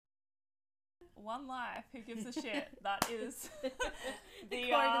one life. Who gives a shit? That is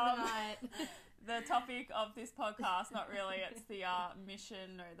the topic of this podcast. Not really. It's the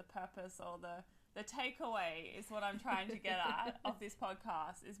mission or the purpose or the takeaway is what I'm trying to get at of this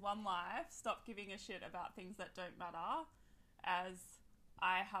podcast is one life. Stop giving a shit about things that don't matter, as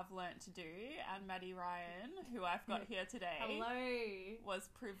I have learnt to do. And Maddie Ryan, who I've got here today, hello, was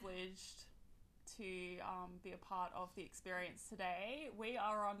privileged to be a part of the experience today. We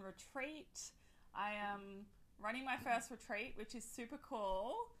are on retreat. I am running my first retreat, which is super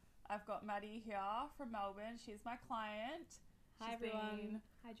cool. I've got Maddie here from Melbourne. She's my client. Hi, everyone.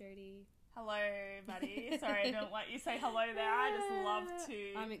 Hi, Jodie. Hello, Maddie. Sorry, I don't let you say hello there. I just love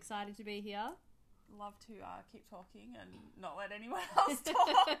to... I'm excited to be here. Love to keep talking and not let anyone else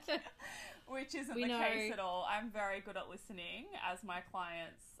talk, which isn't the case at all. I'm very good at listening, as my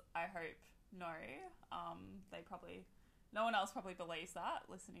clients, I hope, know. No one else probably believes that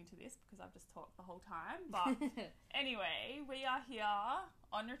listening to this because I've just talked the whole time. But anyway, we are here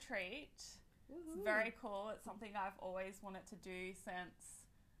on retreat. Woo-hoo. It's very cool. It's something I've always wanted to do since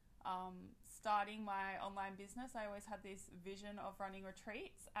starting my online business. I always had this vision of running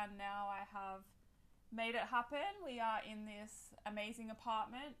retreats, and now I have made it happen. We are in this amazing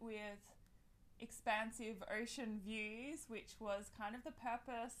apartment with expansive ocean views, which was kind of the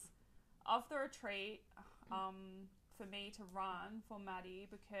purpose of the retreat for me to run for Maddie,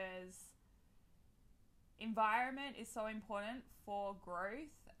 because environment is so important for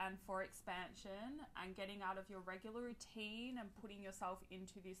growth and for expansion and getting out of your regular routine and putting yourself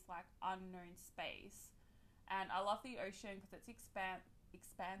into this like unknown space. And I love the ocean because it's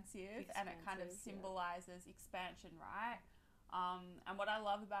expansive and it kind of symbolizes expansion, right? And what I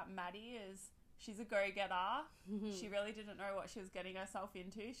love about Maddie is she's a go-getter. She really didn't know what she was getting herself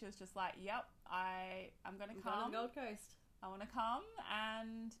into. She was just like, yep, I'm going to come. Going to the Gold Coast. I want to come.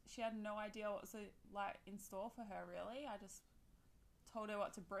 And she had no idea what was like in store for her, really. I just told her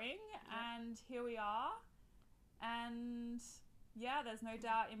what to bring, and here we are. And yeah, there's no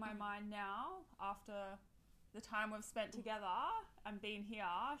doubt in my mind now, after the time we've spent together and been here,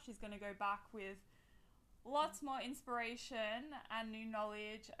 she's going to go back with lots more inspiration and new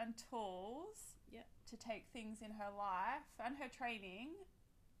knowledge and tools to take things in her life and her training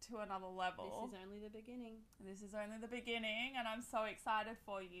to another level. This is only the beginning. And I'm so excited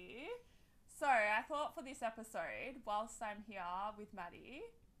for you. So I thought for this episode, whilst I'm here with Maddie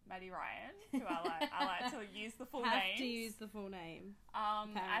Ryan, who I like to use the full name. Have to use the full name.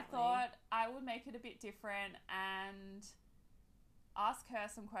 I thought I would make it a bit different and ask her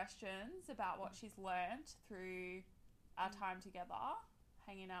some questions about what she's learnt through our time together,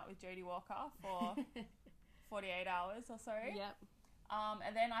 hanging out with Jodie Walker for 48 hours or so. Yep.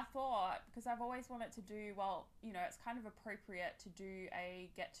 And then I thought, because I've always wanted to do, it's kind of appropriate to do a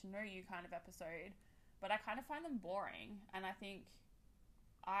get to know you kind of episode, but I kind of find them boring. And I think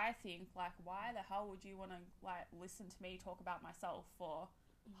like, why the hell would you want to like listen to me talk about myself for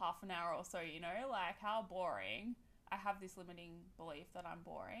half an hour or so, like how boring. I have this limiting belief that I'm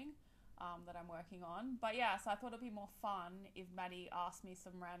boring, that I'm working on. But yeah, so I thought it'd be more fun if Maddie asked me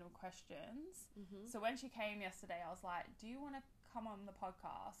some random questions. Mm-hmm. So when she came yesterday, I was like, do you want to come on the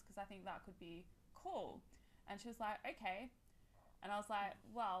podcast? Because I think that could be cool. And she was like, okay. And I was like,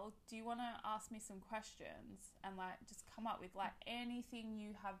 well, do you want to ask me some questions and like just come up with like anything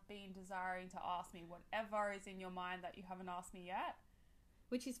you have been desiring to ask me, whatever is in your mind that you haven't asked me yet?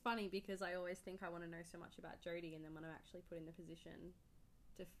 Which is funny because I always think I want to know so much about Jodie, and then when I'm actually put in the position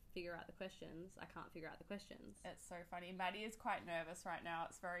to figure out the questions, I can't figure out the questions. It's so funny. Maddie is quite nervous right now.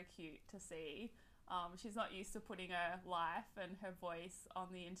 It's very cute to see. She's not used to putting her life and her voice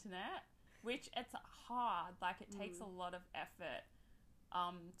on the internet, which it's hard. Like it takes a lot of effort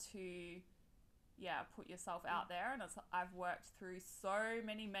to put yourself out there. And I've worked through so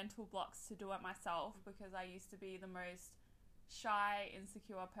many mental blocks to do it myself, because I used to be the most shy,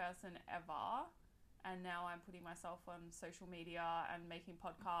 insecure person ever, and now I'm putting myself on social media and making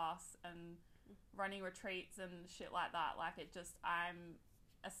podcasts and running retreats and shit like that. Like I'm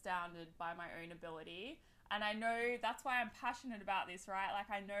astounded by my own ability, and I know that's why I'm passionate about this, right?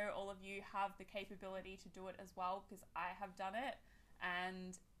 Like I know all of you have the capability to do it as well, because I have done it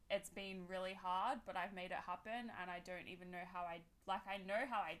and it's been really hard, but I've made it happen. And I don't even know how I know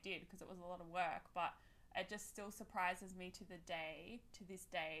how I did, because it was a lot of work, but it just still surprises me to this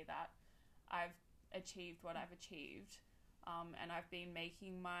day that I've achieved what I've achieved. And I've been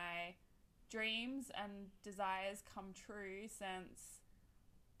making my dreams and desires come true since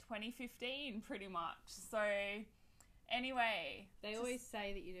 2015, pretty much. So Anyway. They always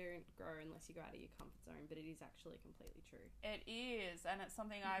say that you don't grow unless you go out of your comfort zone, but it is actually completely true. It is, and it's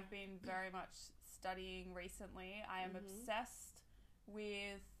something I've been very much studying recently. I am obsessed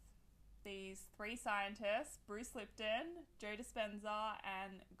with these 3 scientists, Bruce Lipton, Joe Dispenza,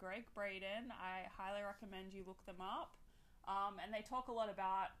 and Greg Braden. I highly recommend you look them up. And they talk a lot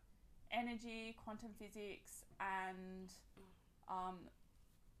about energy, quantum physics, and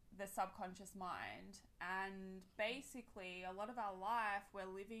the subconscious mind. And basically, a lot of our life, we're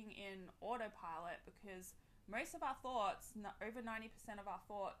living in autopilot because most of our thoughts, over 90% of our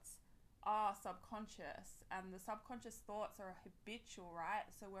thoughts, are subconscious, and the subconscious thoughts are habitual, right?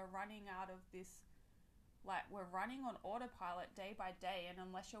 So we're running out of this, like, we're running on autopilot day by day, and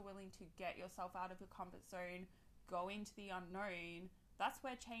unless you're willing to get yourself out of your comfort zone, go into the unknown, that's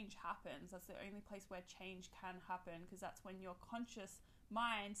where change happens. That's the only place where change can happen, because that's when your conscious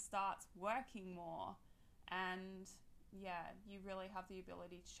mind starts working more. And yeah, you really have the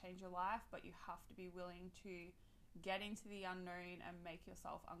ability to change your life, but you have to be willing to get into the unknown and make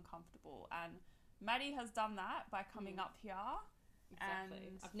yourself uncomfortable. And Maddie has done that by coming up here.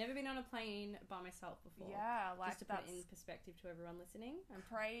 Exactly. I've never been on a plane by myself before. Yeah, like, just to put it in perspective to everyone listening. I'm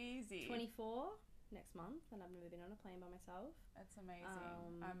crazy. 24 next month, and I've never been on a plane by myself. It's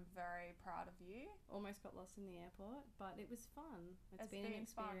amazing. I'm very proud of you. Almost got lost in the airport, but it was fun. It's been an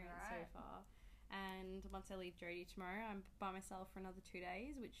experience fun, right? so far. And once I leave Jodie tomorrow, I'm by myself for another 2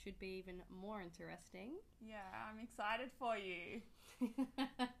 days, which should be even more interesting. Yeah, I'm excited for you.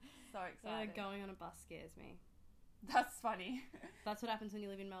 So excited. Going on a bus scares me. That's funny. That's what happens when you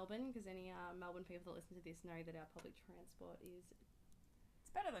live in Melbourne, because any Melbourne people that listen to this know that our public transport is...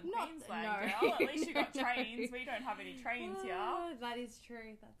 It's better than Queensland, girl. At least you got trains. We don't have any trains here. That is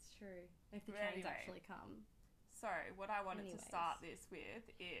true. That's true. If the trains actually come. So, what I wanted to start this with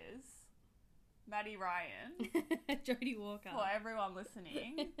is... Maddie Ryan. Jodie Walker. For everyone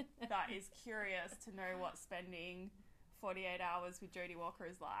listening that is curious to know what spending 48 hours with Jodie Walker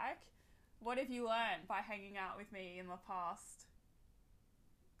is like, what have you learned by hanging out with me in the past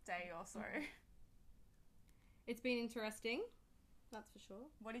day or so? It's been interesting, that's for sure.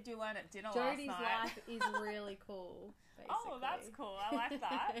 What did you learn at dinner Jodie's last night? life is really cool, basically. Oh, that's cool. I like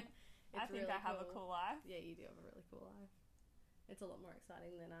that. I think really I have a cool life. Yeah, you do have a really cool life. It's a lot more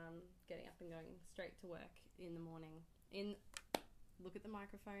exciting than getting up and going straight to work in the morning. Look at the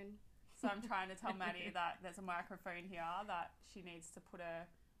microphone. So I'm trying to tell Maddie that there's a microphone here that she needs to put a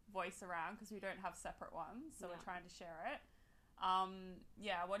voice around, because we don't have separate ones, so we're trying to share it.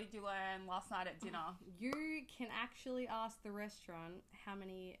 Yeah, what did you learn last night at dinner? You can actually ask the restaurant how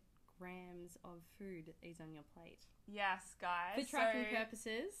many grams of food is on your plate. Yes, guys. For tracking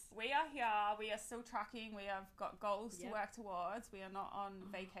purposes. We are here. We are still tracking. We have got goals to work towards. We are not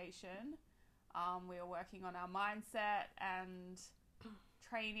on vacation. We are working on our mindset and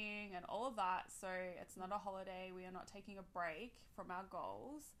training and all of that. So it's not a holiday. We are not taking a break from our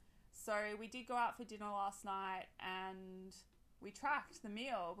goals. So we did go out for dinner last night, and we tracked the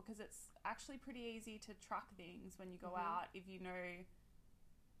meal, because it's actually pretty easy to track things when you go out if you know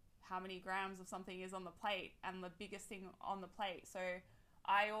how many grams of something is on the plate and the biggest thing on the plate. So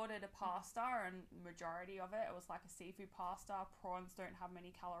I ordered a pasta, and majority of it was like a seafood pasta. Prawns don't have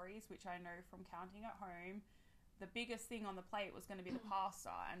many calories, which I know from counting at home. The biggest thing on the plate was going to be the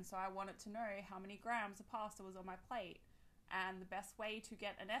pasta, and so I wanted to know how many grams of pasta was on my plate. And the best way to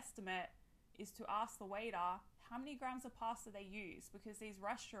get an estimate is to ask the waiter how many grams of pasta they use, because these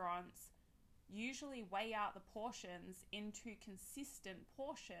restaurants usually weigh out the portions into consistent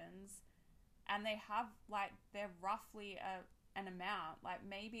portions, and they have, like, they're roughly an amount. Like,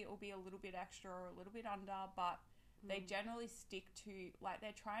 maybe it will be a little bit extra or a little bit under, but they generally stick to, like,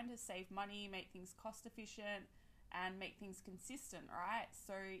 they're trying to save money, make things cost efficient, and make things consistent, right?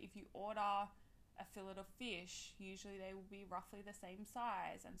 So if you order a fillet of fish, usually they will be roughly the same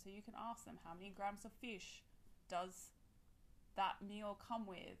size, and so you can ask them, how many grams of fish does that meal come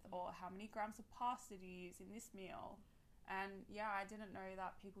with, or how many grams of pasta do you use in this meal? And yeah, I didn't know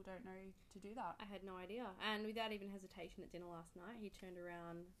that people don't know to do that. I had no idea. And without even hesitation at dinner last night, he turned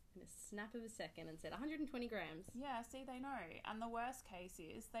around in a snap of a second and said 120 grams. Yeah, see, they know. And the worst case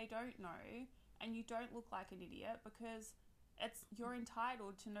is they don't know, and you don't look like an idiot, because you're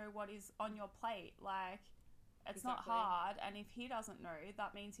entitled to know what is on your plate. Like, it's not hard, and if he doesn't know,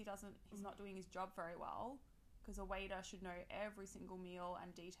 that means he's not doing his job very well. Because a waiter should know every single meal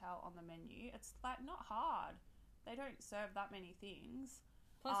and detail on the menu. It's, like, not hard. They don't serve that many things.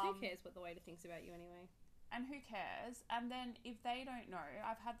 Plus, who cares what the waiter thinks about you anyway? And who cares? And then if they don't know,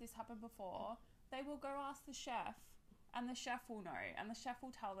 I've had this happen before, they will go ask the chef, And the chef will know, and the chef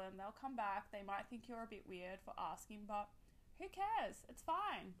will tell them. They'll come back. They might think you're a bit weird for asking, but who cares? It's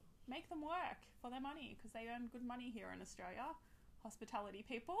fine. Make them work for their money, because they earn good money here in Australia. Hospitality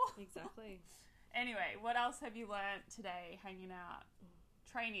people. Exactly. Anyway, what else have you learnt today hanging out?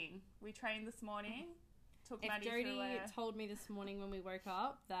 Training. We trained this morning. Took Maddie through told me this morning when we woke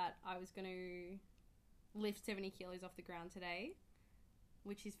up that I was going to lift 70 kilos off the ground today,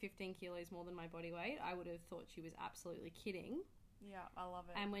 which is 15 kilos more than my body weight, I would have thought she was absolutely kidding. Yeah, I love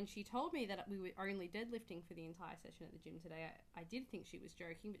it. And when she told me that we were only deadlifting for the entire session at the gym today, I did think she was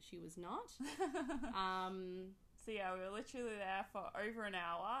joking, but she was not. So yeah, we were literally there for over an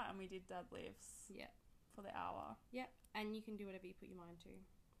hour, and we did deadlifts. Yeah. For the hour. Yep, and you can do whatever you put your mind to.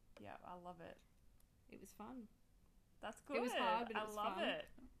 Yeah, I love it. It was fun. That's good. It was hard, but it was fun. I love fun. it.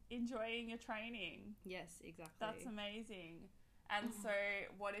 Enjoying your training. Yes, exactly. That's amazing. And so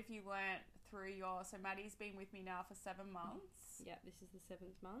what have you learnt through so Maddie's been with me now for 7 months. Yeah, this is the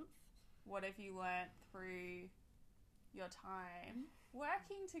 7th month. What have you learnt through your time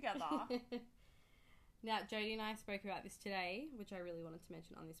working together? Now, Jodie and I spoke about this today, which I really wanted to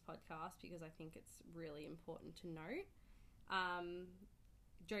mention on this podcast because I think it's really important to note.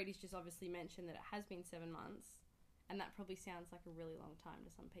 Jodie's just obviously mentioned that it has been 7 months, and that probably sounds like a really long time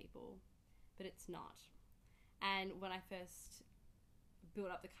to some people, but it's not. And when I first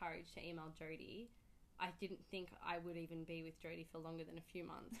built up the courage to email Jodie, I didn't think I would even be with Jodie for longer than a few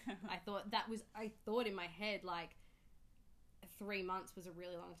months. I thought in my head, like, 3 months was a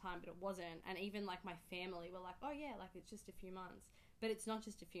really long time, but it wasn't. And even, like, my family were like, oh, yeah, like, it's just a few months. But it's not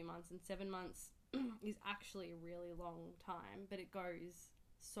just a few months, and 7 months is actually a really long time, but it goes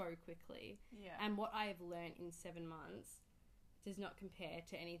so quickly. Yeah. And what I have learned in 7 months does not compare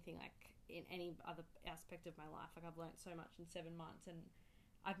to anything, like, in any other aspect of my life. Like, I've learned so much in 7 months, and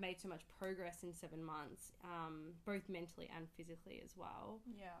I've made so much progress in 7 months, both mentally and physically as well.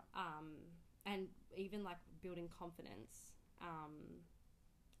 Yeah. And even, like, building confidence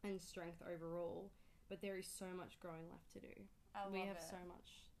and strength overall. But there is so much growing left to do. We have so much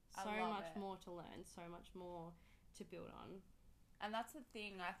more to learn, so much more to build on. And that's the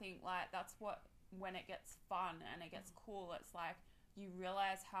thing, I think, like, that's what, when it gets fun and it gets cool, it's like you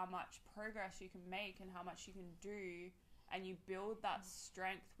realize how much progress you can make and how much you can do, and you build that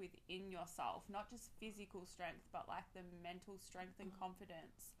strength within yourself, not just physical strength, but like the mental strength and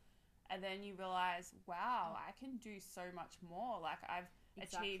confidence. And then you realize, wow, I can do so much more. Like, I've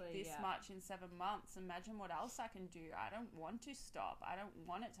achieved this much in 7 months. Imagine what else I can do. I don't want to stop. I don't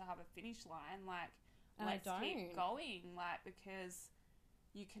want it to have a finish line. Like, let's keep going. Like, because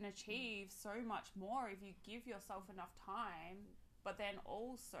you can achieve so much more if you give yourself enough time. But then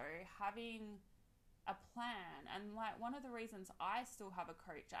also having a plan. And like, one of the reasons I still have a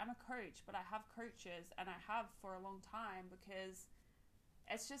coach, I'm a coach, but I have coaches, and I have for a long time, because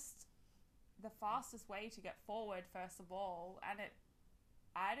it's just the fastest way to get forward, first of all. And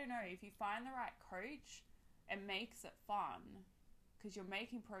I don't know, if you find the right coach, it makes it fun, because you're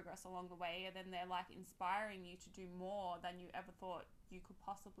making progress along the way, and then they're like inspiring you to do more than you ever thought you could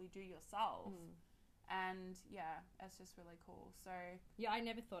possibly do yourself. And yeah, it's just really cool. So yeah, I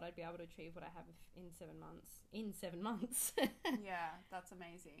never thought I'd be able to achieve what I have in 7 months. Yeah, that's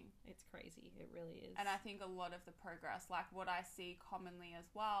amazing. It's crazy. It really is. And I think a lot of the progress, like what I see commonly as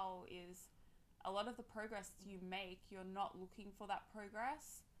well, is a lot of the progress you make, you're not looking for that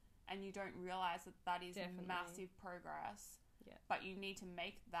progress, and you don't realize that that is massive progress. Yeah. But you need to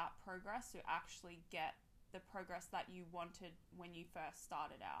make that progress to actually get the progress that you wanted when you first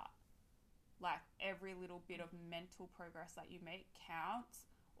started out. Like, every little bit of mental progress that you make counts.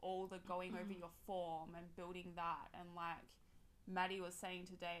 All the going over your form and building that. And like Maddie was saying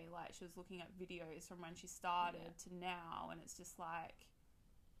today, like, she was looking at videos from when she started to now, and it's just like,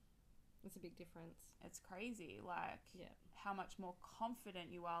 it's a big difference. It's crazy, like, how much more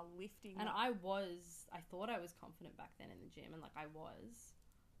confident you are lifting. And I thought I was confident back then in the gym, and like, I was,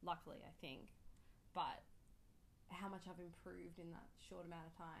 luckily, I think. But how much I've improved in that short amount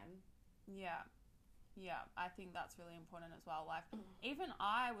of time. Yeah, I think that's really important as well. Like, even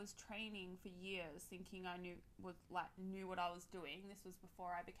I was training for years, thinking I knew what I was doing. This was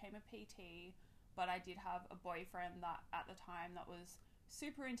before I became a PT, but I did have a boyfriend that at the time that was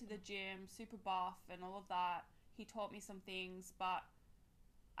super into the gym, super buff, and all of that. He taught me some things, but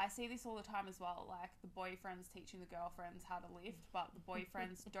I see this all the time as well. Like, the boyfriend's teaching the girlfriends how to lift, but the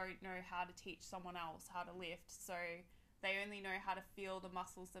boyfriends don't know how to teach someone else how to lift. So they only know how to feel the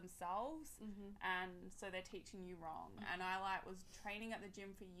muscles themselves, and so they're teaching you wrong. And I was training at the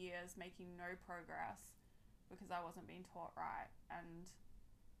gym for years, making no progress because I wasn't being taught right. And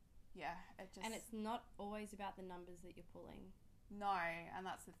Yeah, it just... And it's not always about the numbers that you're pulling. No, and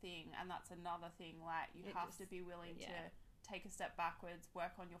that's the thing. And that's another thing. Like, you have to be willing to take a step backwards,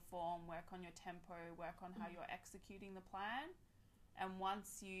 work on your form, work on your tempo, work on how you're executing the plan. And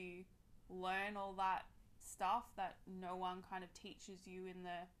once you learn all that stuff that no one kind of teaches you in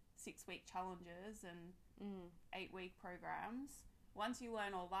the 6-week challenges and 8-week programs, once you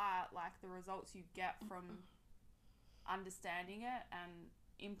learn all that, like, the results you get from understanding it and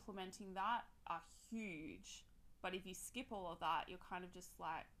implementing that are huge. But if you skip all of that, you're kind of just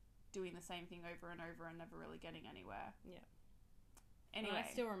like doing the same thing over and over and never really getting anywhere. Yeah. Anyway, and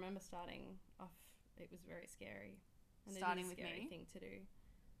I still remember starting off. It was very scary. And starting it is a with scary me, thing to do.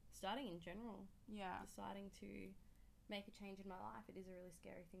 Starting in general. Yeah. Deciding to make a change in my life. It is a really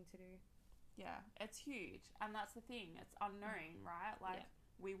scary thing to do. Yeah, it's huge, and that's the thing. It's unknown, right? Like,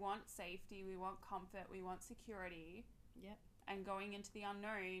 we want safety, we want comfort, we want security. Yep. And going into the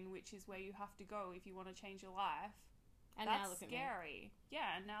unknown, which is where you have to go if you want to change your life. And that's now look scary. At me.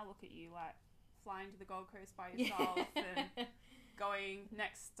 Yeah, and now look at you, like, flying to the Gold Coast by yourself and going,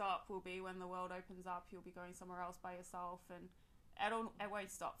 next stop will be when the world opens up, you'll be going somewhere else by yourself, and it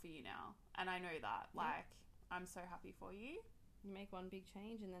won't stop for you now. And I know that. Like, I'm so happy for you. You make one big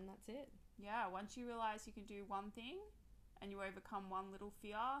change and then that's it. Yeah, once you realise you can do one thing and you overcome one little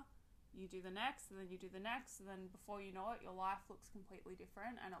fear, you do the next, and then you do the next, and then before you know it, your life looks completely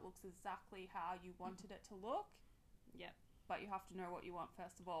different, and it looks exactly how you wanted it to look. Yep. But you have to know what you want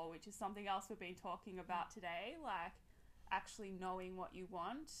first of all, which is something else we've been talking about today. Like, actually knowing what you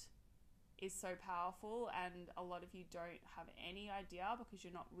want is so powerful, and a lot of you don't have any idea because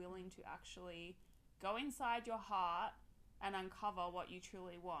you're not willing to actually go inside your heart and uncover what you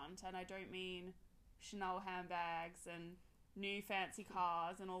truly want. And I don't mean Chanel handbags and new fancy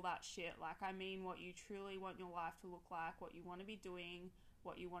cars and all that shit. Like, I mean what you truly want your life to look like, what you want to be doing,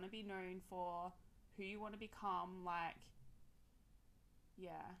 what you want to be known for, who you want to become. Like,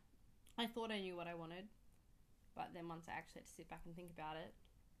 yeah. I thought I knew what I wanted, but then once I actually had to sit back and think about it,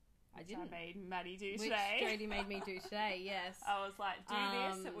 I didn't. I made Maddie do Which today. Jodie made me do today, yes. I was like, do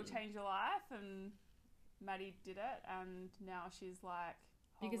this, it will change your life, and Maddie did it, and now she's like,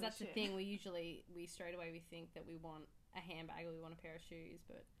 holy because that's shit. the thing, we straight away we think that we want a handbag or we want a pair of shoes,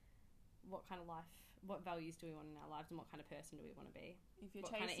 but what kind of life, what values do we want in our lives, and what kind of person do we want to be? If you're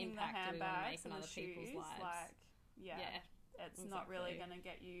what kind of chasing the impact do we want to handbags make on and the other people's shoes, lives? like, it's not really going to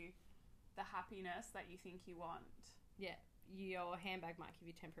get you the happiness that you think you want. Yeah, your handbag might give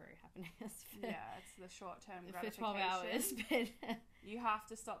you temporary happiness. It's the short-term for gratification. 12 hours, but you have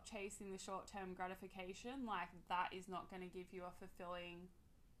to stop chasing the short-term gratification. Like, that is not going to give you a fulfilling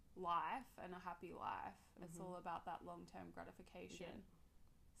life and a happy life. It's all about that long-term gratification.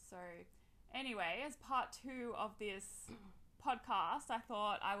 So anyway, as part 2 of this podcast, I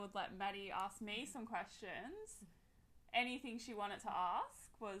thought I would let Maddie ask me some questions. Anything she wanted to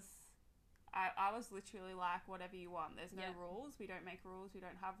ask was, I was literally like, whatever you want. There's no rules. We don't make rules. We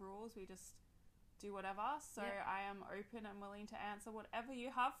don't have rules. We just do whatever. So I am open and willing to answer whatever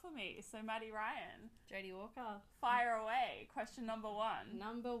you have for me. So Maddie Ryan. Jodie Walker. Fire away. Question number 1.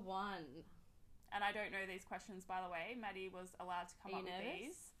 Number 1. And I don't know these questions, by the way. Maddie was allowed to come up with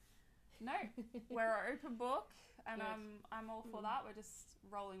these. No. We're an open book, and I'm all for that. We're just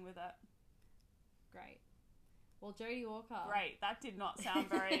rolling with it. Great. Well, Jodie Walker. Great. That did not sound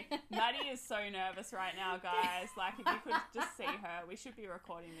very... Maddie is so nervous right now, guys. Like, if you could just see her. We should be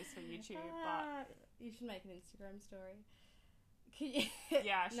recording this for YouTube, but... You should make an Instagram story. Can you...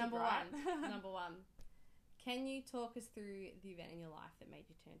 Yeah, I should, Number right? 1. Number 1. Can you talk us through the event in your life that made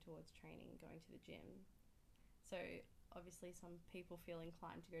you turn towards training, going to the gym? So, obviously, some people feel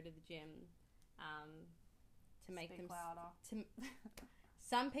inclined to go to the gym to make Speak them... louder.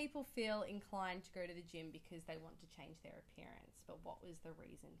 Some people feel inclined to go to the gym because they want to change their appearance, but what was the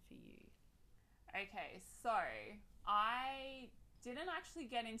reason for you? Okay, so I didn't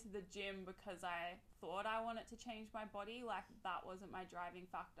actually get into the gym because I thought I wanted to change my body. Like, that wasn't my driving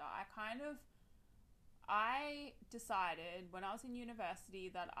factor. I decided when I was in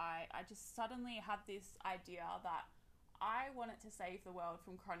university that I just suddenly had this idea that I wanted to save the world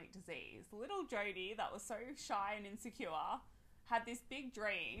from chronic disease. Little Jodie, that was so shy and insecure, had this big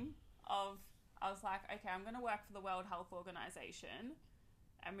dream of, I was like, okay, I'm going to work for the World Health Organization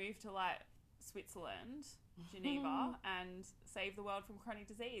and move to, like, Switzerland, Geneva, and save the world from chronic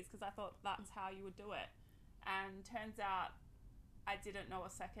disease, because I thought that's how you would do it. And turns out I didn't know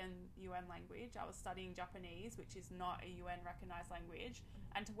a second UN language. I was studying Japanese, which is not a UN recognized language.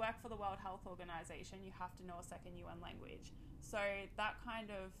 And to work for the World Health Organization, you have to know a second UN language. So that kind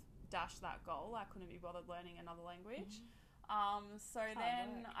of dashed that goal. I couldn't be bothered learning another language. So Hard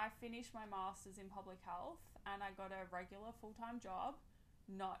then work. I finished my master's in public health and I got a regular full-time job,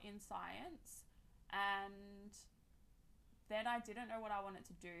 not in science. And then I didn't know what I wanted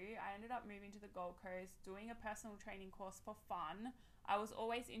to do. I ended up moving to the Gold Coast, doing a personal training course for fun. I was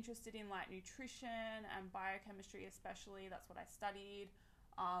always interested in like nutrition and biochemistry, especially. That's what I studied,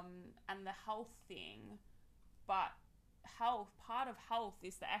 and the health thing. But part of health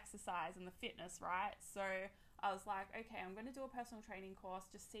is the exercise and the fitness, right? So I was like, okay, I'm going to do a personal training course,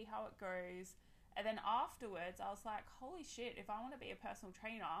 just see how it goes. And then afterwards, I was like, holy shit, if I want to be a personal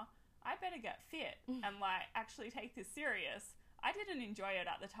trainer, I better get fit and like actually take this serious. I didn't enjoy it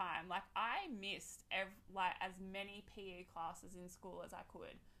at the time. Like I missed as many PE classes in school as I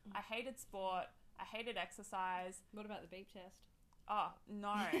could. I hated sport. I hated exercise. What about the beep test? Oh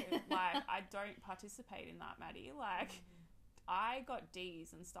no, like I don't participate in that, Maddie. Like I got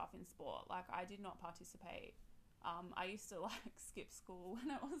D's and stuff in sport. Like I did not participate. I used to like skip school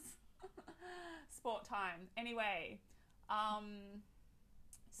when it was sport time. Anyway,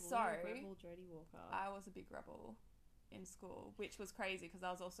 so Rebel Jodie Walker. I was a big rebel in school, which was crazy because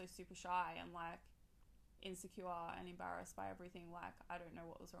I was also super shy and like insecure and embarrassed by everything. Like I don't know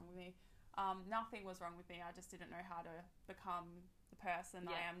what was wrong with me. Nothing was wrong with me. I just didn't know how to become the person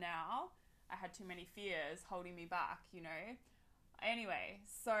I am now. I had too many fears holding me back, you know. Anyway,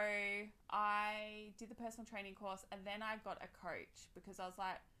 so I did the personal training course and then I got a coach because I was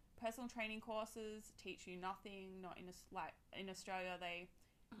like, personal training courses teach you nothing. Not in in Australia,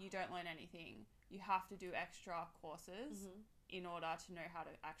 you don't learn anything. You have to do extra courses in order to know how to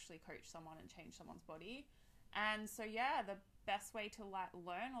actually coach someone and change someone's body. And so yeah, the best way to like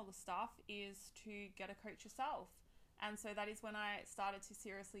learn all the stuff is to get a coach yourself. And so that is when I started to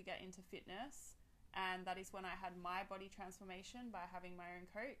seriously get into fitness. And that is when I had my body transformation by having my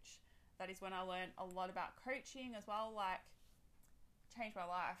own coach. That is when I learned a lot about coaching as well. Like, changed my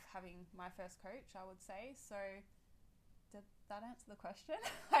life having my first coach, I would say. So, did that answer the question?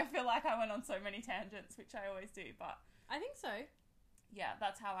 I feel like I went on so many tangents, which I always do. But I think so. yeah,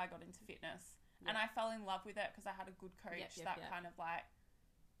 that's how I got into fitness. And I fell in love with it because I had a good coach kind of like...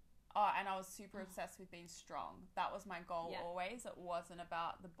 Oh, and I was super obsessed with being strong. That was my goal always. It wasn't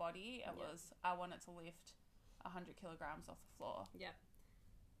about the body. It was, I wanted to lift 100 kilograms off the floor. Yep.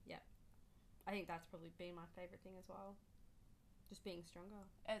 I think that's probably been my favourite thing as well. Just being stronger.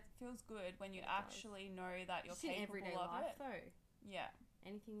 It feels good when you actually know that you're just capable in everyday of life, it. Though. Yeah.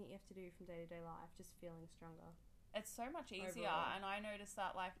 Anything that you have to do from day-to-day life, just feeling stronger. It's so much easier. Overall. And I noticed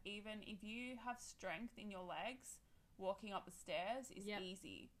that like even if you have strength in your legs, walking up the stairs is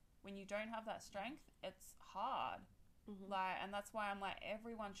easy. When you don't have that strength, it's hard. Like, and that's why I'm like,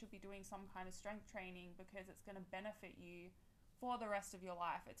 everyone should be doing some kind of strength training because it's going to benefit you for the rest of your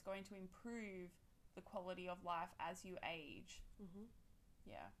life. It's going to improve the quality of life as you age.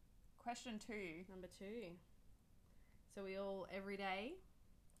 Yeah. Question 2. Number 2. So we all, every day,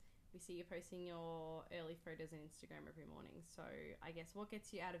 we see you posting your early photos on Instagram every morning. So I guess what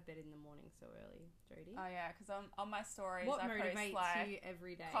gets you out of bed in the morning so early, Jodie? Oh yeah, because on my stories what I post motivates like you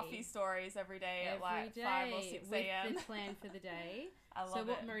every day? coffee stories every day at like 5 or 6 with a.m. the plan for the day. I love so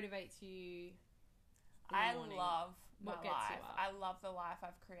what it. motivates you? I love my What gets you life. up? I love the life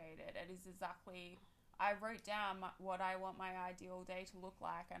I've created. It is exactly... I wrote down what I want my ideal day to look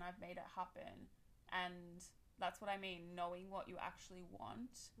like and I've made it happen. And that's what I mean, knowing what you actually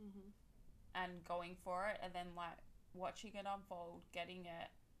want and going for it and then like watching it unfold, getting it,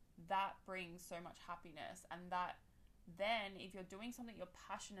 that brings so much happiness. And that then if you're doing something you're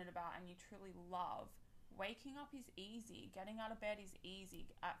passionate about and you truly love, waking up is easy, getting out of bed is easy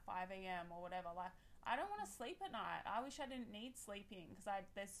at 5 a.m. or whatever. Like, I don't want to sleep at night. I wish I didn't need sleeping because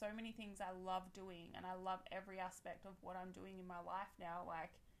there's so many things I love doing and I love every aspect of what I'm doing in my life now.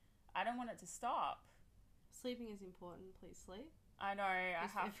 Like, I don't want it to stop. Sleeping is important. Please sleep. I know, I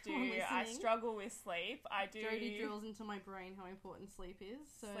Just have to. everyone I listening. struggle with sleep. I do. Jodie drills into my brain how important sleep is.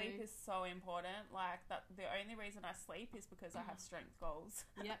 So Sleep is so important. Like, that. The only reason I sleep is because I have strength goals.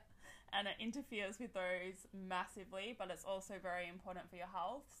 Yep. And it interferes with those massively, but it's also very important for your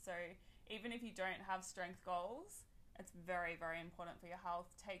health. So even if you don't have strength goals, it's very, very important for your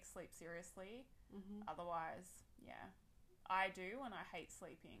health. Take sleep seriously. Otherwise, yeah. I do, and I hate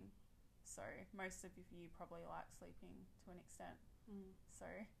sleeping. So most of you probably like sleeping to an extent. So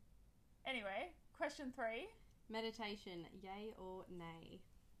anyway, question 3. Meditation, yay or nay?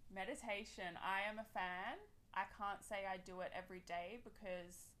 Meditation, I am a fan. I can't say I do it every day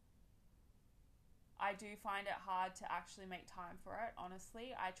because I do find it hard to actually make time for it,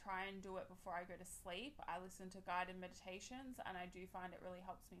 honestly. I try and do it before I go to sleep. I listen to guided meditations and I do find it really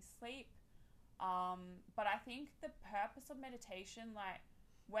helps me sleep. But I think the purpose of meditation, like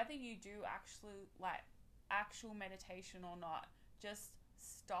whether you do actually like actual meditation or not, just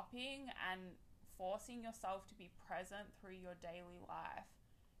stopping and forcing yourself to be present through your daily life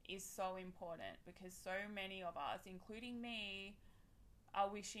is so important, because so many of us, including me, are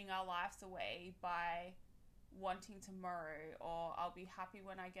wishing our lives away by wanting tomorrow, or I'll be happy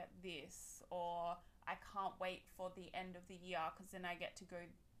when I get this, or I can't wait for the end of the year because then I get to go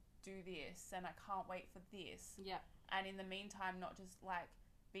do this, and I can't wait for this. Yeah. And in the meantime, not just like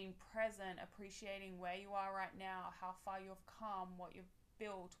being present, appreciating where you are right now, how far you've come, what you've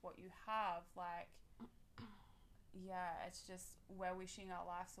built, what you have. Like, yeah, it's just we're wishing our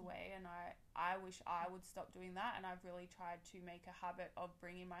lives away, and I wish I would stop doing that. And I've really tried to make a habit of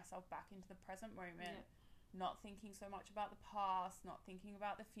bringing myself back into the present moment, not thinking so much about the past, not thinking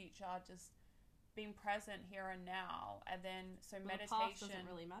about the future, just being present here and now. And then meditation, the past doesn't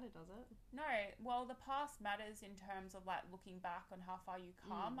really matter, does it? No, well, the past matters in terms of like looking back on how far you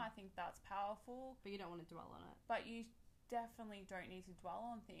come. I think that's powerful, but you don't want to dwell on it. But you definitely don't need to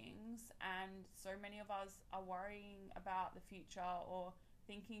dwell on things. And so many of us are worrying about the future or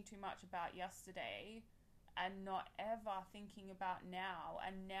thinking too much about yesterday and not ever thinking about now.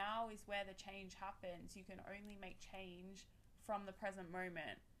 And now is where the change happens. You can only make change from the present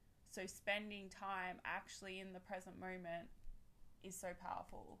moment. So spending time actually in the present moment is so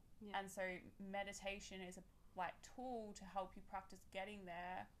powerful. Yeah. And so meditation is a like tool to help you practice getting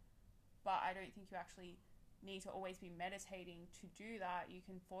there. But I don't think you actually need to always be meditating to do that. You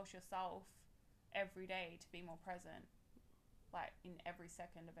can force yourself every day to be more present, like in every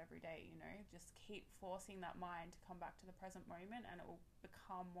second of every day, you know. Just keep forcing that mind to come back to the present moment, and it will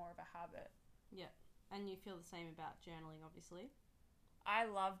become more of a habit. Yeah. And you feel the same about journaling, obviously. I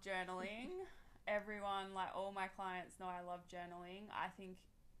love journaling. Everyone, like all my clients know I love journaling. I think,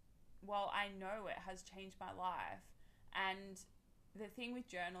 well, I know it has changed my life. And the thing with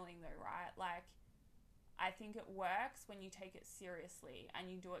journaling though, right, like I think it works when you take it seriously and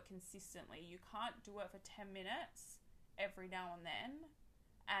you do it consistently. You can't do it for 10 minutes every now and then.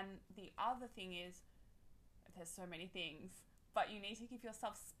 And the other thing is, there's so many things, but you need to give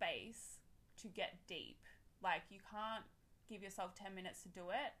yourself space to get deep. Like you can't give yourself 10 minutes to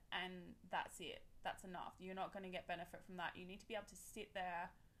do it and that's it. That's enough. You're not going to get benefit from that. You need to be able to sit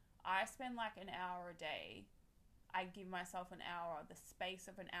there. I spend like an hour a day. I give myself an hour, the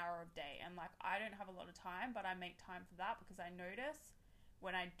space of an hour a day. And like, I don't have a lot of time, but I make time for that because I notice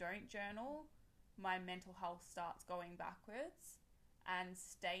when I don't journal, my mental health starts going backwards and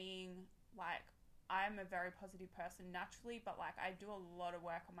staying like, I'm a very positive person naturally, but like I do a lot of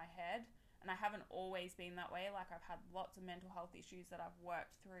work on my head, and I haven't always been that way. Like I've had lots of mental health issues that I've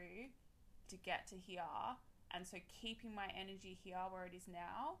worked through to get to here. And so keeping my energy here where it is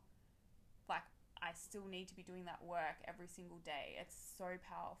now, like I still need to be doing that work every single day. It's so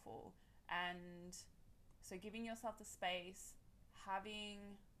powerful. And so giving yourself the space,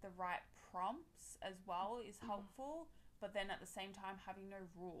 having the right prompts as well is helpful, but then at the same time having no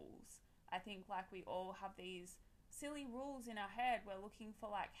rules. I think like we all have these silly rules in our head. We're looking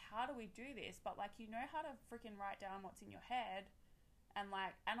for like, how do we do this? But like, you know how to freaking write down what's in your head and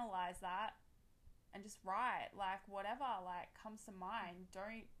like analyze that and just write like whatever like comes to mind.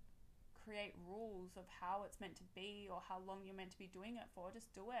 Don't create rules of how it's meant to be or how long you're meant to be doing it for.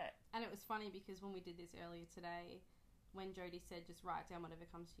 Just do it. And it was funny because when we did this earlier today, when Jodie said just write down whatever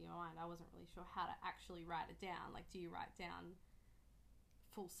comes to your mind, I wasn't really sure how to actually write it down. Like, do you write down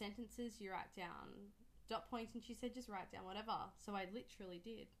full sentences? Do you write down dot points? And she said just write down whatever. So I literally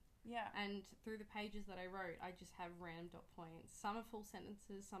did. Yeah. And through the pages that I wrote, I just have random dot points. Some are full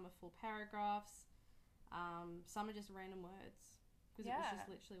sentences, some are full paragraphs, some are just random words. Because it was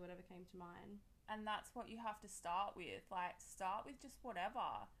just literally whatever came to mind. And that's what you have to start with. Like, start with just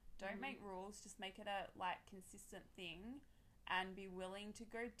whatever. Don't make rules. Just make it a, like, consistent thing. And be willing to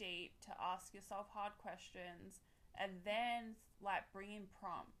go deep, to ask yourself hard questions. And then, like, bring in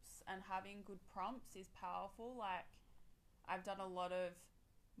prompts. And having good prompts is powerful. Like, I've done a lot of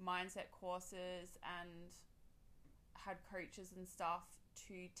mindset courses and had coaches and stuff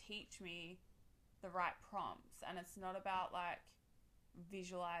to teach me the right prompts. And it's not about, like,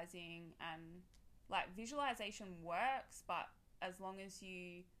 visualizing, and like visualization works, but as long as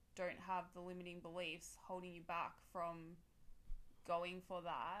you don't have the limiting beliefs holding you back from going for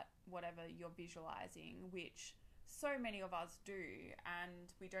that, whatever you're visualizing, which so many of us do,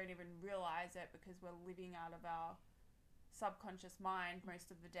 and we don't even realize it because we're living out of our subconscious mind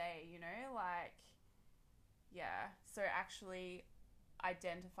most of the day, you know, like, yeah. So actually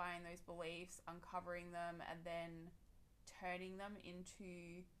identifying those beliefs, uncovering them, and then turning them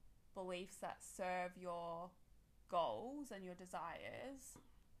into beliefs that serve your goals and your desires,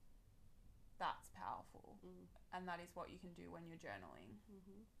 that's powerful. And that is what you can do when you're journaling.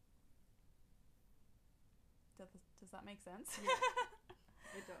 Does that make sense?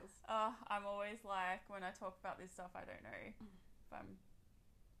 Yeah, it does. I'm always like, when I talk about this stuff, I don't know if I'm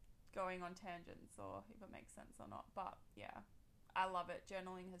going on tangents or if it makes sense or not. But yeah, I love it.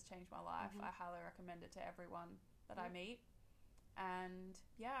 Journaling has changed my life. I highly recommend it to everyone that I meet. And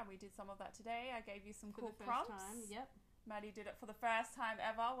yeah, we did some of that today. I gave you some cool prompts. Yep. Maddie did it for the first time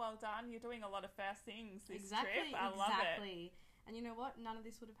ever. Well done. You're doing a lot of first things this trip. I love it. And you know what? None of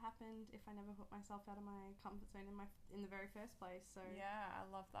this would have happened if I never put myself out of my comfort zone in the very first place. So yeah, I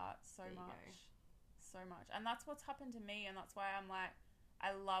love that so much. So much. And that's what's happened to me, and that's why I'm like,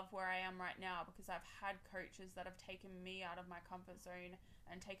 I love where I am right now, because I've had coaches that have taken me out of my comfort zone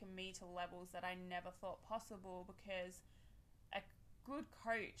and taken me to levels that I never thought possible, because a good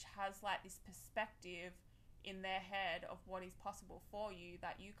coach has like this perspective in their head of what is possible for you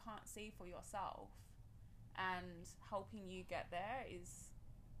that you can't see for yourself. And helping you get there is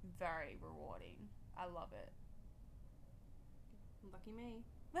very rewarding. I love it. Lucky me.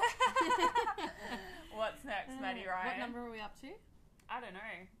 What's next, Maddie Ryan? What number are we up to? I don't know.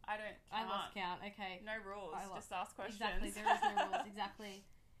 I lost count. Okay. No rules. Just ask questions. Exactly. There is no rules. Exactly.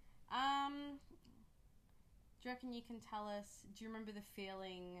 Do you reckon you can tell us, do you remember the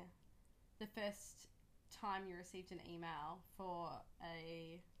feeling the first time you received an email for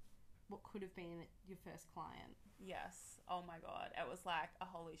what could have been your first client? Yes. Oh my God. It was like a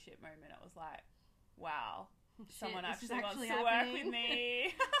holy shit moment. It was like, wow, someone actually wants to happening. work with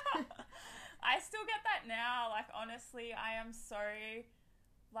me. I still get that now. Like, honestly, I am so,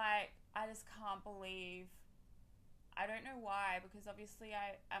 like, I just can't believe, I don't know why, because obviously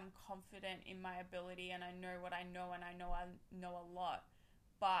I am confident in my ability and I know what I know, and I know a lot,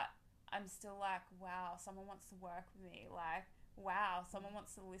 but I'm still like, wow, someone wants to work with me. Like, wow, someone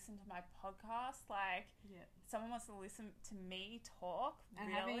wants to listen to my podcast. Like, someone wants to listen to me talk. And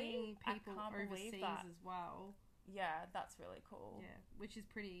really? Having people overseas as well. Yeah, that's really cool. Yeah, which is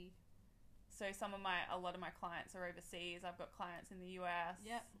pretty. So a lot of my clients are overseas. I've got clients in the US,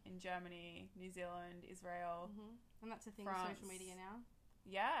 in Germany, New Zealand, Israel. And that's a thing France. with social media now.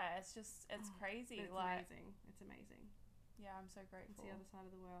 Yeah, it's crazy. It's like, amazing. It's amazing. Yeah, I'm so grateful. It's the other side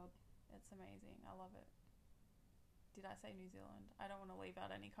of the world. It's amazing. I love it. Did I say New Zealand? I don't want to leave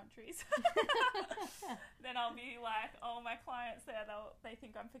out any countries. Then I'll be like, oh, my clients there, they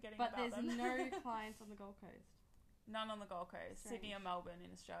think I'm forgetting about them. But there's no clients on the Gold Coast. None on the Gold Coast. Strange. Sydney and Melbourne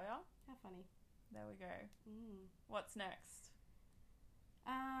in Australia. How funny. There we go. What's next?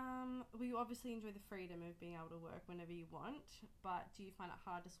 Well, you obviously enjoy the freedom of being able to work whenever you want, but do you find it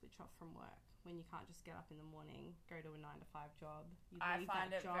hard to switch off from work when you can't just get up in the morning, go to a 9-to-5 job? I find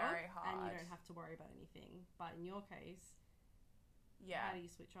it very hard. And you don't have to worry about anything. But in your case, how do you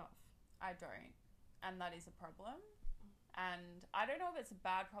switch off? I don't. And that is a problem. And I don't know if it's a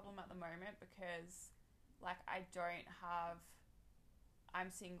bad problem at the moment, because, like, I'm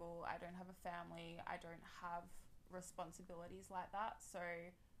single, I don't have a family, I don't have responsibilities like that, so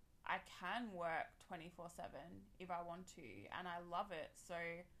I can work 24/7 if I want to, and I love it, so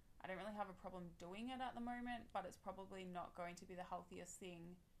I don't really have a problem doing it at the moment, but it's probably not going to be the healthiest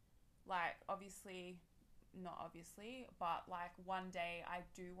thing. Like, but like, one day I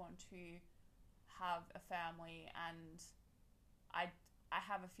do want to have a family, and I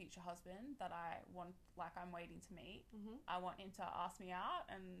have a future husband that I'm waiting to meet. I want him to ask me out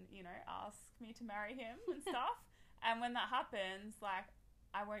and, ask me to marry him and stuff. And when that happens, like,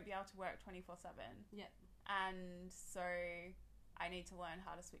 I won't be able to work 24/7. Yeah. And so I need to learn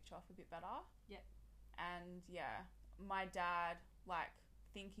how to switch off a bit better. Yeah. And yeah, my dad, like,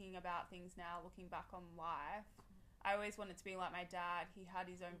 thinking about things now, looking back on life, I always wanted to be like my dad. He had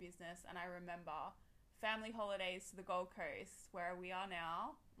his own business, and I remember family holidays to the Gold Coast, where we are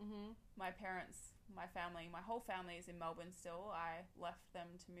now. My parents, my family, my whole family is in Melbourne still. I left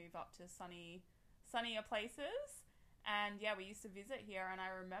them to move up to sunnier places. And yeah, we used to visit here, and I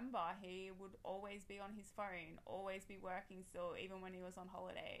remember he would always be on his phone, always be working still, even when he was on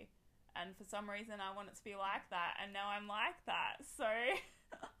holiday. And for some reason, I want it to be like that, and now I'm like that. So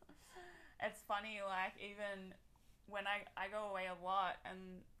it's funny, like, even when I go away a lot,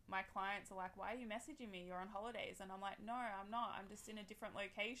 and my clients are like, why are you messaging me? You're on holidays. And I'm like, no, I'm not. I'm just in a different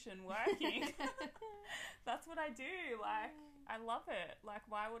location working. That's what I do. Like, I love it. Like,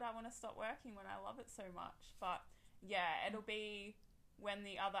 why would I want to stop working when I love it so much? But yeah, it'll be when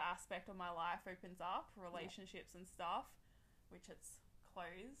the other aspect of my life opens up, relationships and stuff, which it's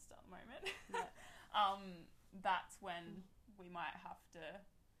closed at the moment. That's when we might have to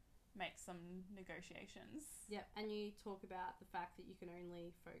make some negotiations. Yep, and you talk about the fact that you can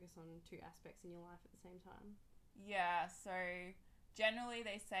only focus on two aspects in your life at the same time. Yeah, so generally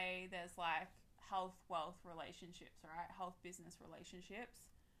they say there's like health, wealth, relationships, right? Health, business, relationships.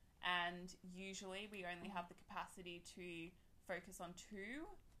 And usually we only have the capacity to focus on two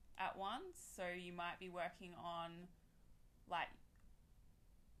at once. So you might be working on like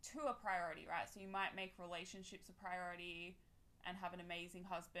two a priority, right? So you might make relationships a priority and have an amazing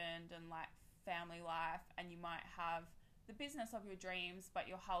husband and like family life, and you might have the business of your dreams, but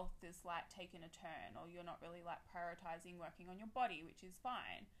your health is like taking a turn, or you're not really like prioritizing working on your body, which is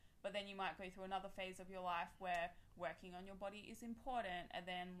fine. But then you might go through another phase of your life where working on your body is important, and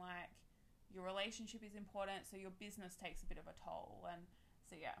then like your relationship is important, so your business takes a bit of a toll. And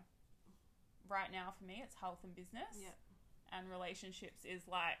so yeah, right now for me it's health and business. Yep. And relationships is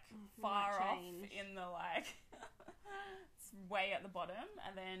like far off in the like it's way at the bottom,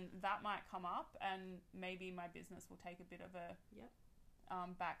 and then that might come up, and maybe my business will take a bit of a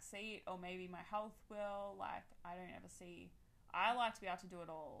back seat, or maybe my health will. Like I don't ever see. I like to be able to do it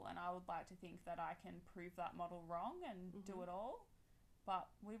all, and I would like to think that I can prove that model wrong and do it all, but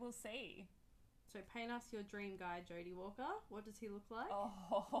we will see. So paint us your dream guy, Jodie Walker. What does he look like? Oh.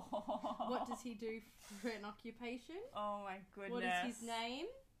 What does he do for an occupation? Oh my goodness. What is his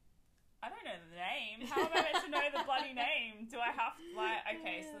name? I don't know the name. How am I meant to know the bloody name? Do I have to, like,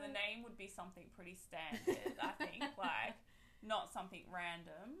 okay, so the name would be something pretty standard, I think, like, not something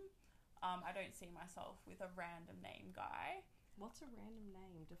random. I don't see myself with a random name guy. What's a random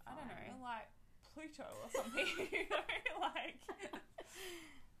name? Define. I don't know, like Pluto or something, you know, like,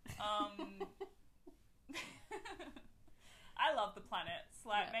 I love the planets.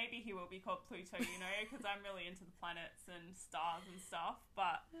 Like, maybe he will be called Pluto, you know, because I'm really into the planets and stars and stuff.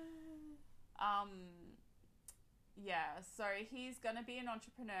 But, yeah, so he's going to be an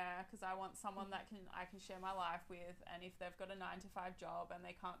entrepreneur because I want someone that I can share my life with. And if they've got a 9-to-5 job and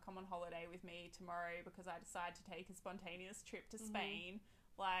they can't come on holiday with me tomorrow because I decide to take a spontaneous trip to Spain,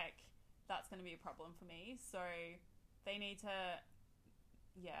 like, that's going to be a problem for me. So they need to,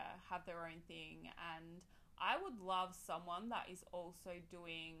 have their own thing. And I would love someone that is also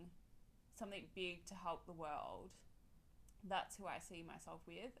doing something big to help the world. That's who I see myself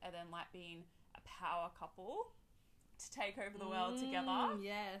with. And then like being a power couple to take over the world together.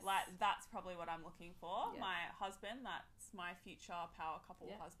 Yes. Like that's probably what I'm looking for. Yes. My husband, that's my future power couple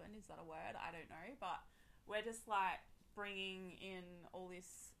husband. Is that a word? I don't know. But we're just like bringing in all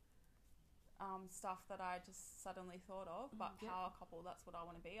this stuff that I just suddenly thought of. But power couple, that's what I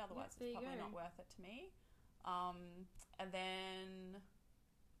want to be. Otherwise it's probably not worth it to me. And then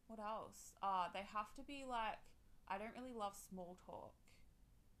what else? They have to be like, I don't really love small talk.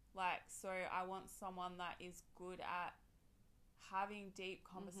 Like, so I want someone that is good at having deep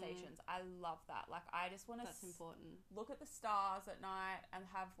conversations. I love that. Like, I just want to important. Look at the stars at night and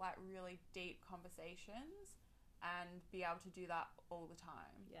have like really deep conversations and be able to do that all the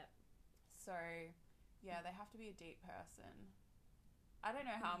time. Yep. So, yeah, they have to be a deep person. I don't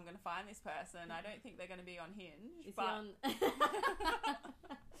know how I'm going to find this person. I don't think they're going to be on Hinge. Is but he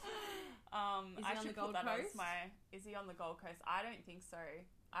on? Is he on the Gold Coast? Is he on the Gold Coast? I don't think so.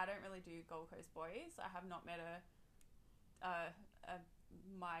 I don't really do Gold Coast boys. I have not met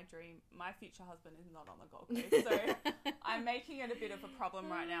my future husband is not on the Gold Coast. So I'm making it a bit of a problem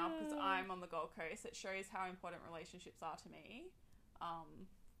right now because I'm on the Gold Coast. It shows how important relationships are to me.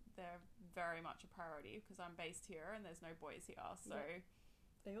 They're very much a priority because I'm based here and there's no boys here. So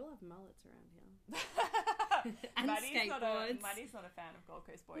they all have mullets around here. And skateboards. Maddie's not a fan of Gold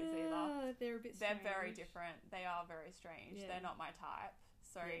Coast boys either. They're a bit strange. They're very different. They are very strange. Yeah. They're not my type.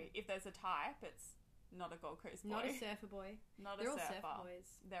 So if there's a type, it's not a Gold Coast boy. Not a surfer boy. They're all surfer boys.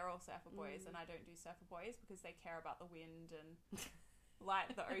 They're all surfer boys, and I don't do surfer boys because they care about the wind and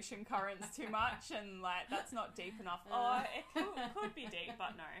like the ocean currents too much, and like that's not deep enough. It could be deep,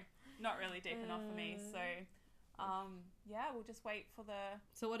 but no, not really deep enough for me. So we'll just wait for the.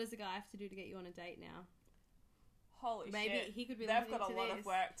 So what does the guy have to do to get you on a date now? Holy Maybe shit. He could be They've got a to lot this. of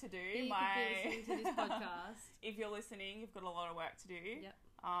work to do. He could be listening to this podcast. If you're listening, you've got a lot of work to do. Yep.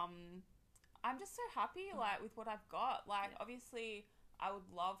 I'm just so happy like with what I've got. Like obviously I would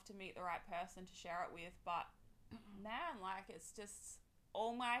love to meet the right person to share it with, but man, like it's just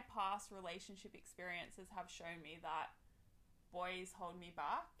all my past relationship experiences have shown me that boys hold me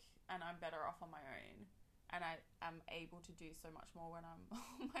back and I'm better off on my own. And I am able to do so much more when I'm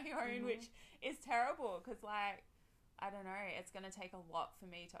on my own, which is terrible because like I don't know, it's going to take a lot for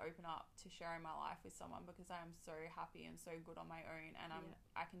me to open up to sharing my life with someone because I am so happy and so good on my own, and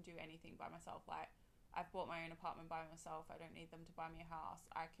I can do anything by myself. Like I've bought my own apartment by myself. I don't need them to buy me a house.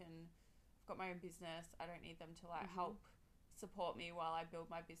 I've got my own business. I don't need them to like help support me while I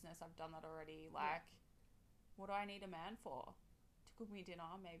build my business. I've done that already. Like, what do I need a man for? To cook me dinner,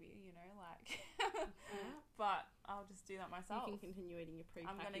 maybe, you know, like. But I'll just do that myself. You can continue eating your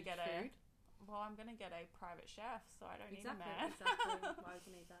prepackaged I'm gonna get food. I'm gonna get a private chef, so I don't need a man. Exactly. Why would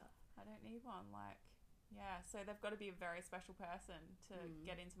you need that? I don't need one. Like, yeah. So they've got to be a very special person to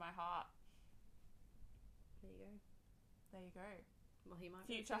get into my heart. There you go. There you go. Well, he might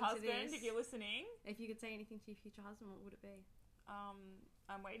future husband, if you're listening. If you could say anything to your future husband, what would it be?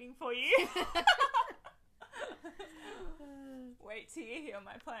 I'm waiting for you. Wait till you hear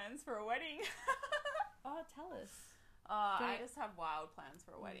my plans for a wedding. Oh, tell us. I just have wild plans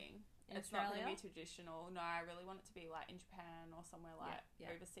for a wedding. In it's Australia? not going to be traditional. No, I really want it to be like in Japan or somewhere like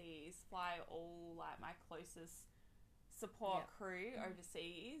overseas. Fly all like my closest support crew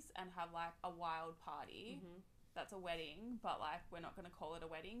overseas and have like a wild party. That's a wedding, but like we're not going to call it a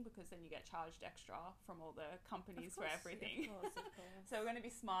wedding because then you get charged extra from all the companies for everything. Of course. So we're going to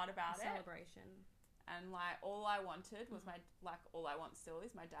be smart about it. Celebration. And like all I wanted was all I want still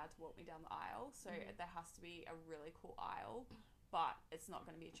is my dad to walk me down the aisle. So there has to be a really cool aisle, but it's not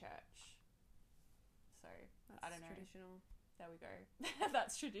going to be a church. So That's I don't know. Traditional. There we go.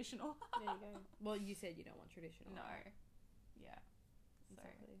 That's traditional. There you go. Well, you said you don't want traditional. No. Yeah. So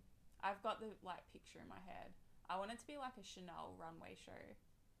Exactly. I've got the like picture in my head. I want it to be like a Chanel runway show,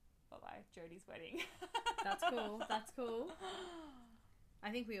 but like Jodie's wedding. That's cool. That's cool. I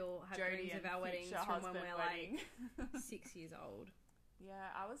think we all have dreams of our weddings from when we're like 6 years old.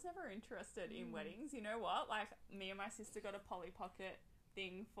 Yeah, I was never interested in weddings. You know what? Like me and my sister got a Polly Pocket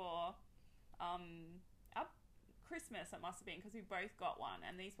thing for our Christmas. It must have been because we both got one,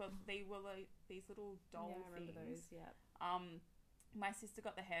 and these were like these little doll I remember things. those. Yeah. My sister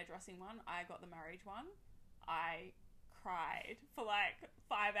got the hairdressing one. I got the marriage one. I cried for like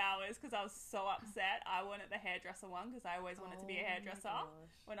 5 hours because I was so upset. I wanted the hairdresser one because I always wanted to be a hairdresser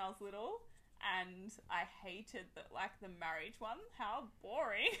when I was little, and I hated the marriage one. How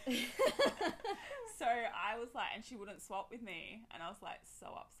boring. So I was like, and she wouldn't swap with me, and I was like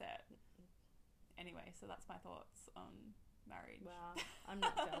so upset. Anyway, so that's my thoughts on marriage. Wow, I'm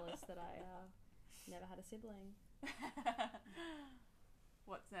not jealous that I never had a sibling.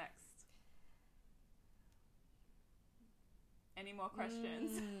 What's next? Any more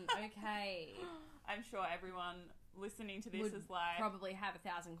questions? Okay. I'm sure everyone listening to this Would is like... probably have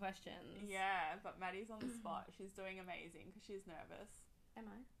 1,000 questions. Yeah, but Maddie's on the spot. She's doing amazing because she's nervous. Am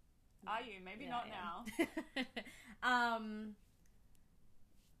I? Are you? Maybe not now.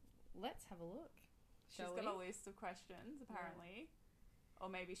 Let's have a look. She's got a list of questions, apparently. Yeah. Or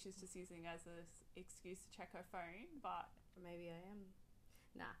maybe she's just using it as an excuse to check her phone, but... Maybe I am.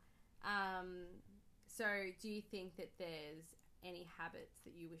 Nah. So, do you think that there's any habits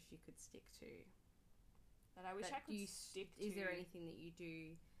that you wish you could stick to? That I wish I could stick to? Is there anything that you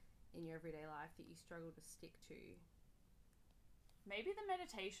do in your everyday life that you struggle to stick to? Maybe the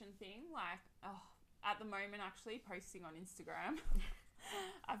meditation thing. Like, at the moment, actually, posting on Instagram.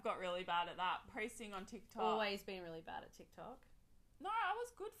 I've got really bad at that. Posting on TikTok. Always been really bad at TikTok. No, I was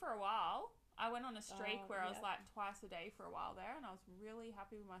good for a while. I went on a streak where I was like twice a day for a while there, and I was really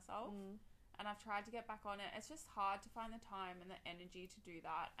happy with myself. And I've tried to get back on it. It's just hard to find the time and the energy to do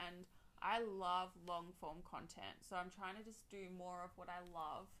that. And I love long form content. So I'm trying to just do more of what I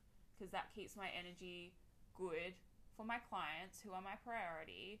love because that keeps my energy good for my clients who are my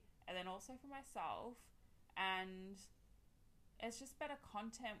priority, and then also for myself. And it's just better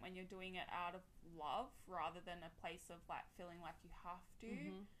content when you're doing it out of love rather than a place of like feeling like you have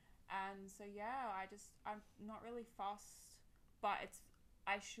to. And so yeah, I'm not really fussed, but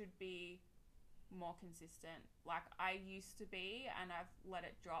I should be more consistent. Like I used to be, and I've let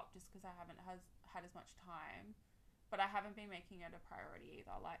it drop just because I haven't had as much time. But I haven't been making it a priority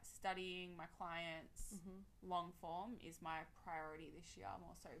either. Like studying my clients, long form is my priority this year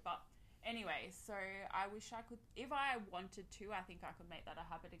more so. But anyway, so I wish I could, if I wanted to, I think I could make that a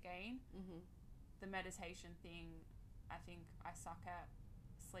habit again. The meditation thing, I think I suck at.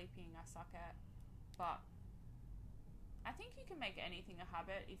 Sleeping, I suck at. But I think you can make anything a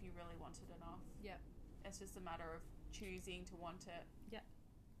habit if you really want it enough. Yep. It's just a matter of choosing to want it. Yep.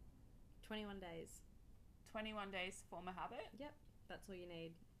 21 days. 21 days to form a habit. Yep. That's all you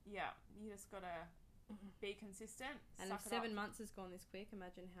need. Yeah. You just gotta be consistent. And if 7 months has gone this quick,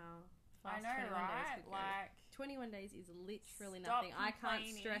 imagine how fast I know, 21 right? days could go. Like 21 days is literally stop nothing. I can't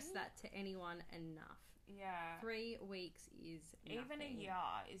complaining. stress that to anyone enough. Yeah. 3 weeks is nothing. Even a year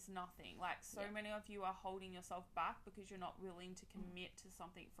is nothing. Like so many of you are holding yourself back because you're not willing to commit to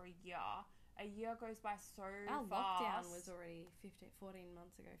something for a year, a year goes by so Our fast. lockdown was already 15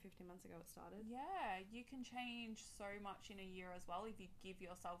 months ago it started. Yeah, you can change so much in a year as well if you give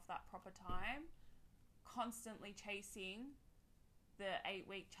yourself that proper time. Constantly chasing the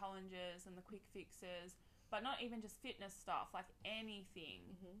 8-week challenges and the quick fixes, but not even just fitness stuff, like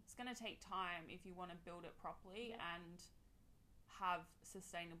anything. It's going to take time if you want to build it properly and have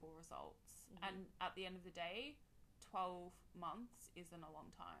sustainable results. And at the end of the day, 12 months isn't a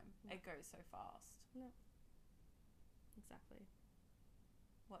long time. It goes so fast. Exactly.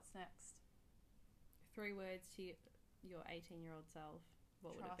 What's next? 3 words to your 18-year-old self.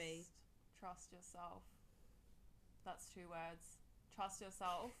 What would it be? Trust yourself. That's 2 words. Trust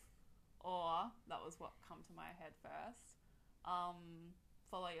yourself, or that was what come to my head first.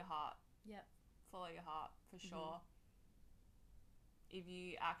 Follow your heart. Yep. Follow your heart for sure. If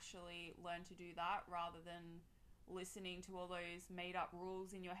you actually learn to do that rather than listening to all those made up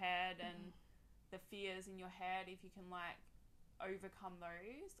rules in your head and the fears in your head, if you can like overcome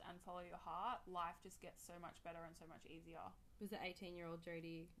those and follow your heart, life just gets so much better and so much easier. Was the 18-year-old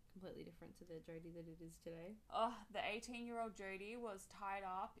Jodie completely different to the Jodie that it is today? Oh, the 18-year-old Jodie was tied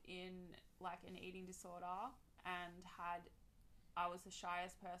up in like an eating disorder and I was the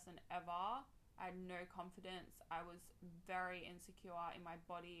shyest person ever. I had no confidence. I was very insecure in my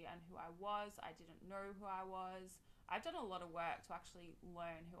body and who I was. I didn't know who I was. I've done a lot of work to actually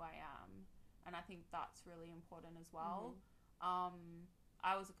learn who I am, and I think that's really important as well.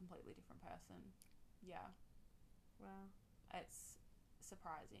 I was a completely different person. Yeah. Wow. It's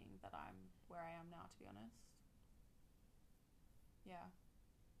surprising that I'm where I am now, to be honest. Yeah.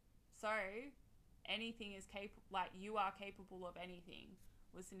 So, anything is you are capable of anything.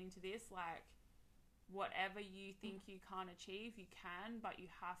 Listening to this, like, whatever you think you can't achieve, you can, but you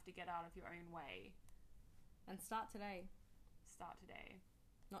have to get out of your own way. And start today. Start today.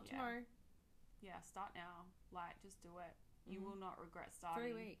 Not tomorrow. Yeah, start now. Like, just do it. You will not regret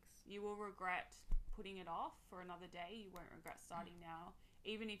starting. 3 weeks. You will regret putting it off for another day. You won't regret starting now.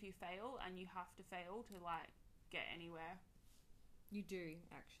 Even if you fail, and you have to fail to, like, get anywhere. You do,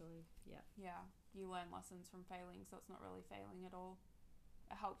 actually. Yeah. Yeah. You learn lessons from failing, so it's not really failing at all.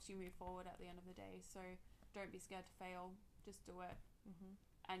 It helps you move forward at the end of the day. So don't be scared to fail. Just do it.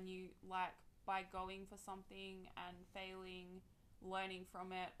 And you, like, by going for something and failing, learning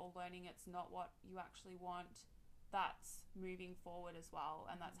from it, or learning it's not what you actually want, that's moving forward as well.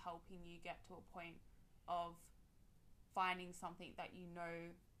 And that's helping you get to a point of finding something that you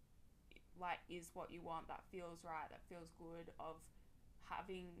know, like, is what you want, that feels right, that feels good, of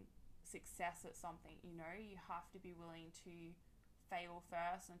having success at something. You know, you have to be willing to fail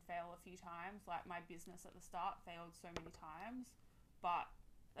first and fail a few times. Like, my business at the start failed so many times, but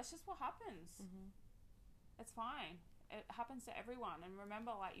that's just what happens. It's fine. It happens to everyone. And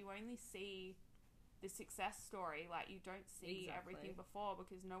remember, like, you only see the success story. Like, you don't see everything before,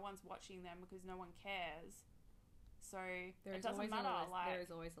 because no one's watching them, because no one cares. So it doesn't matter. There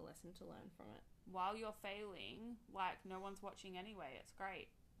is always a lesson to learn from it. While you're failing, like, no one's watching anyway. It's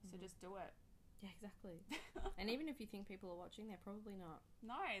great. So just do it. Yeah, exactly. And even if you think people are watching, they're probably not.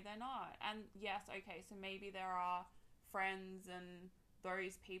 No, they're not. And yes, okay, so maybe there are friends and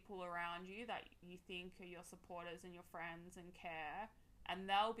those people around you that you think are your supporters and your friends and care, and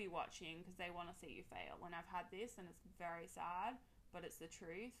they'll be watching because they want to see you fail. And I've had this, and it's very sad, but it's the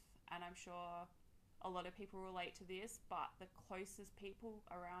truth. And I'm sure a lot of people relate to this, but the closest people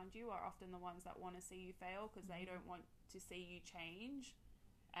around you are often the ones that want to see you fail, because they don't want to see you change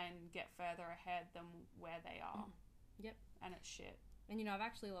and get further ahead than where they are. Yep. And it's shit. And, you know, I've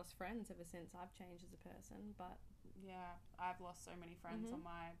actually lost friends ever since I've changed as a person, but... Yeah, I've lost so many friends on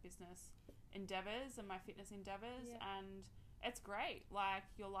my business endeavours and my fitness endeavours, and it's great. Like,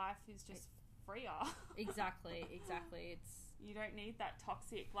 your life is just freer. Exactly. You don't need that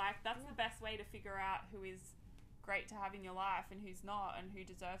toxic... Like, that's the best way to figure out who is great to have in your life and who's not, and who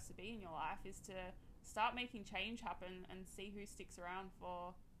deserves to be in your life, is to start making change happen and see who sticks around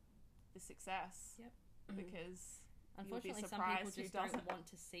for the success. Yep. Because unfortunately, some people just don't want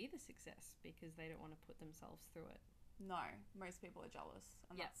to see the success because they don't want to put themselves through it. No, most people are jealous,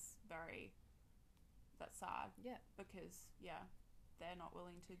 and that's sad. Yeah. Because, they're not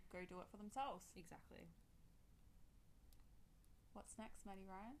willing to go do it for themselves. Exactly. What's next, Maddie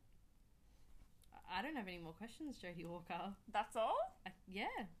Ryan? I don't have any more questions, Jodie Walker. That's all?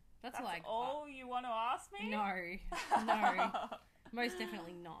 That's like... all you want to ask me? No. Most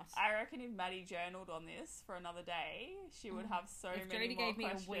definitely not. I reckon if Maddie journaled on this for another day, she would have so many more questions. If Jodie gave me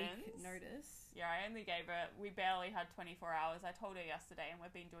a week notice. Yeah, I only gave her... We barely had 24 hours. I told her yesterday, and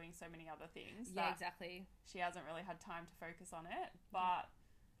we've been doing so many other things. Yeah, exactly. She hasn't really had time to focus on it. But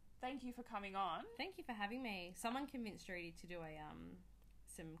thank you for coming on. Thank you for having me. Someone convinced Jodie to do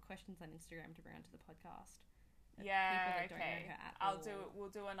some questions on Instagram to bring onto the podcast. Yeah, people that okay. don't know her We'll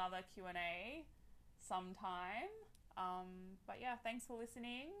do another Q&A sometime. But yeah, thanks for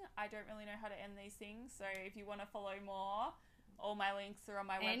listening. I don't really know how to end these things, so if you want to follow more, all my links are on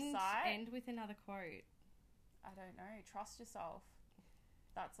my website. End with another quote. I don't know. Trust yourself.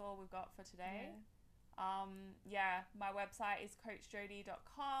 That's all we've got for today. Yeah. My website is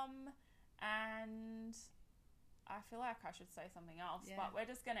coachjodie.com, and I feel like I should say something else, but we're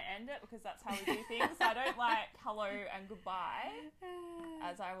just going to end it because that's how we do things. I don't like hello and goodbye.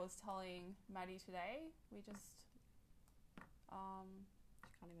 As I was telling Maddie today, we just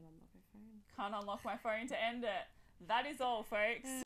Can't even unlock her phone. can't unlock my phone to end it. That is all, folks.